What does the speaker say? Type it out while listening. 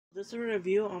This is a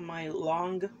review on my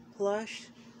long plush.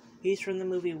 He's from the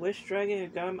movie Wish Dragon. I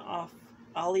got him off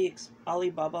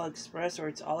Alibaba Express, or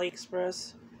it's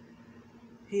AliExpress.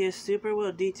 He is super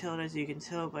well detailed, as you can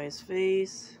tell by his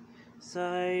face,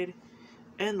 side,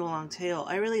 and the long tail.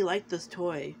 I really like this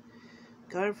toy.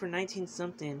 Got him for 19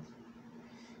 something.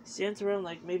 Stands around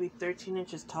like maybe 13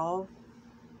 inches tall.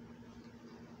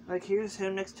 Like here's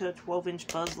him next to a 12-inch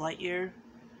Buzz Lightyear.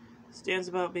 Stands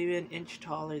about maybe an inch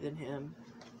taller than him.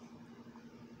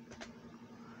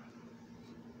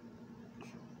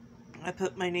 I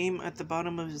put my name at the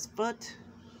bottom of his foot.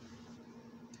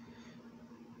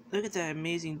 Look at that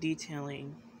amazing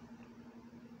detailing.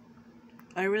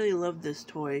 I really love this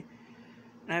toy,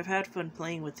 and I've had fun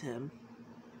playing with him.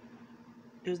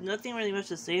 There's nothing really much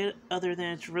to say other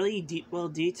than it's really well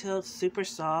detailed, super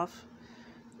soft,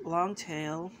 long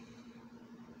tail,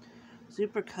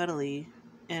 super cuddly,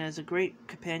 and is a great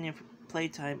companion for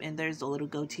playtime. And there's a little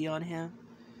goatee on him.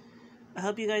 I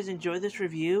hope you guys enjoy this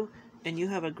review, and you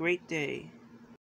have a great day.